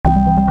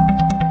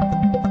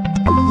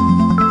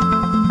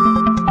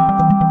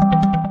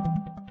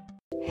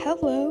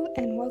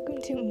and welcome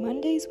to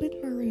Mondays with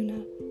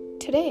Maruna.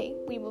 Today,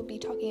 we will be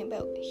talking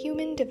about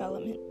human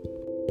development.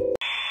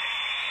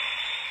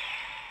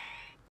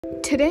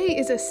 Today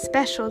is a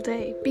special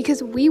day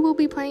because we will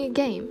be playing a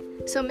game,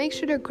 so make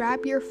sure to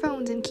grab your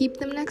phones and keep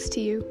them next to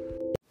you.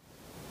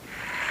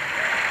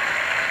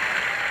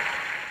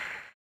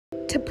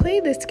 To play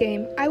this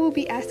game, I will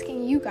be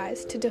asking you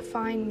guys to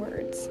define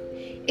words.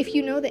 If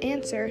you know the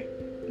answer,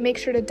 make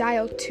sure to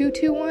dial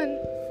 221.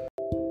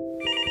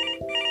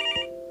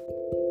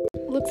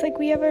 Looks like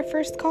we have our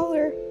first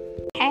caller.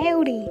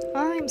 Howdy,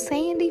 I'm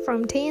Sandy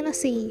from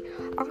Tennessee.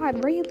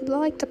 I'd really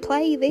like to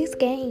play this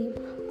game.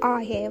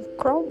 I have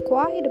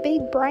quite a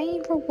big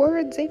brain for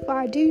words if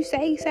I do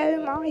say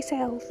so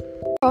myself.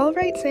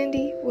 Alright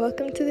Sandy,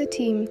 welcome to the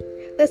team.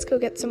 Let's go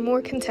get some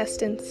more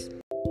contestants.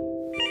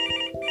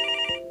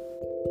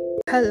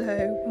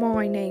 Hello,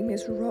 my name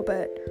is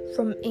Robert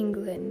from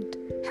England.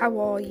 How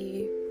are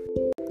you?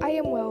 I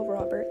am well,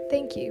 Robert,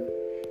 thank you.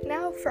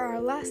 Now for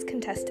our last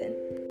contestant.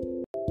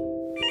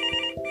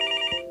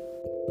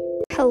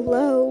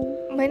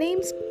 Hello, my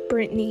name's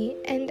Brittany,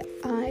 and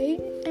I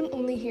am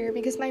only here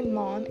because my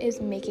mom is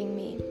making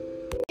me.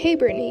 Hey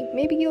Brittany,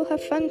 maybe you'll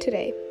have fun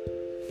today.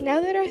 Now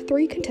that our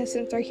 3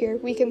 contestants are here,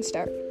 we can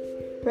start.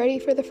 Ready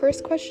for the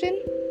first question?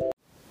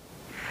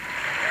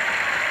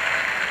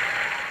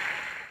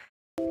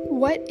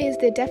 What is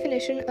the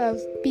definition of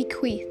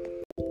bequeath?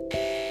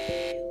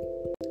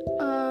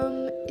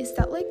 Is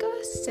that like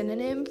a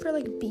synonym for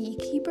like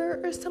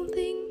beekeeper or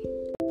something?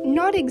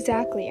 Not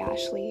exactly,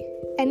 Ashley.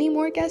 Any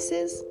more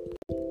guesses?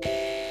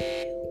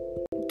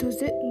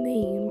 Does it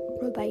mean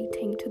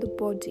relating to the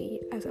body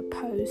as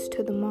opposed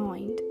to the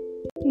mind?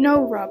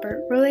 No,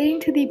 Robert. Relating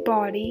to the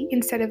body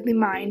instead of the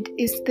mind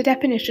is the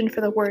definition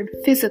for the word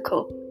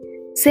physical.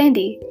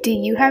 Sandy, do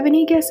you have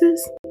any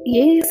guesses?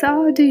 Yes,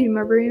 I do,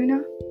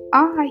 Maruna.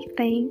 I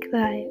think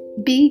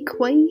that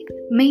bequeath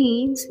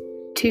means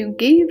to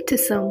give to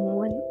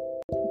someone.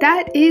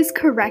 That is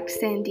correct,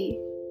 Sandy.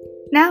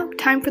 Now,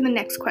 time for the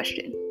next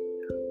question.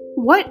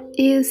 What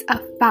is a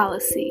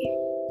fallacy?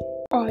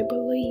 I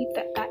believe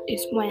that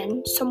is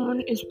when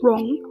someone is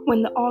wrong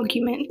when the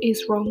argument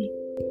is wrong.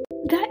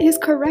 That is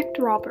correct,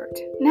 Robert.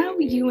 Now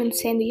you and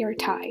Sandy are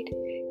tied.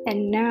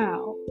 And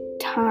now,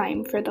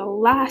 time for the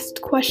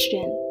last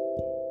question.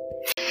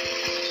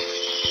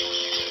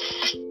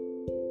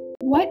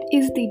 What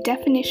is the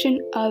definition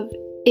of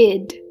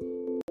id?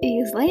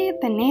 Is that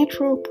the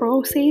natural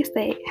process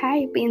that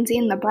happens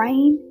in the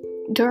brain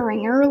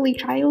during early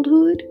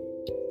childhood?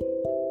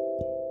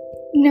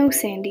 No,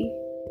 Sandy.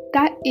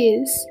 That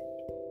is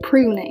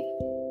pruning.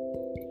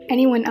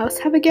 Anyone else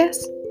have a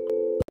guess?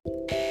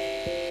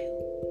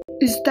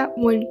 Is that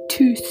when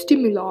 2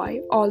 stimuli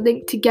are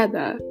linked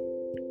together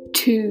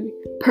to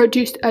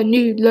produce a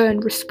new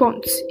learned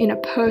response in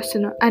a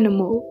person or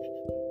animal?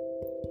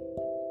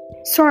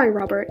 Sorry,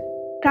 Robert.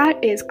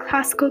 That is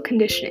classical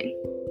conditioning.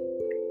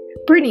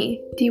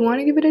 Brittany, do you want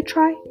to give it a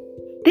try?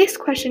 This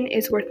question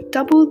is worth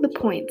double the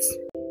points.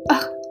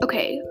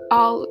 Okay,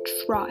 I'll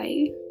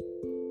try.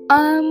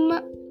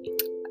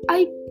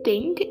 I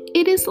think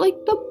it is like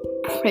the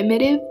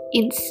primitive,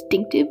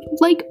 instinctive,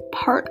 like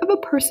part of a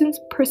person's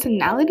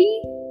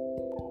personality.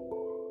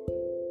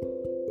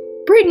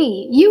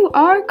 Brittany, you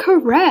are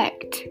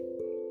correct.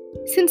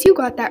 Since you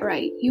got that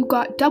right, you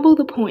got double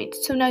the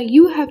points, so now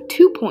you have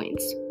 2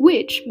 points,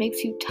 which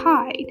makes you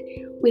tied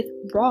with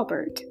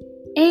Robert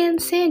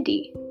and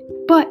Sandy.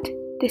 But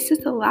this is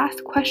the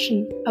last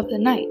question of the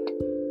night,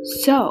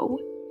 so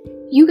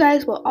you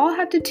guys will all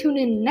have to tune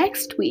in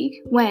next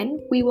week when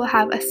we will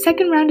have a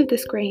second round of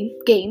this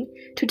game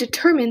to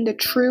determine the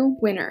true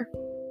winner.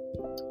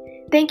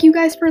 Thank you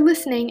guys for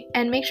listening,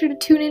 and make sure to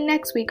tune in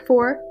next week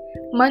for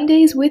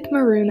Mondays with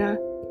Maruna.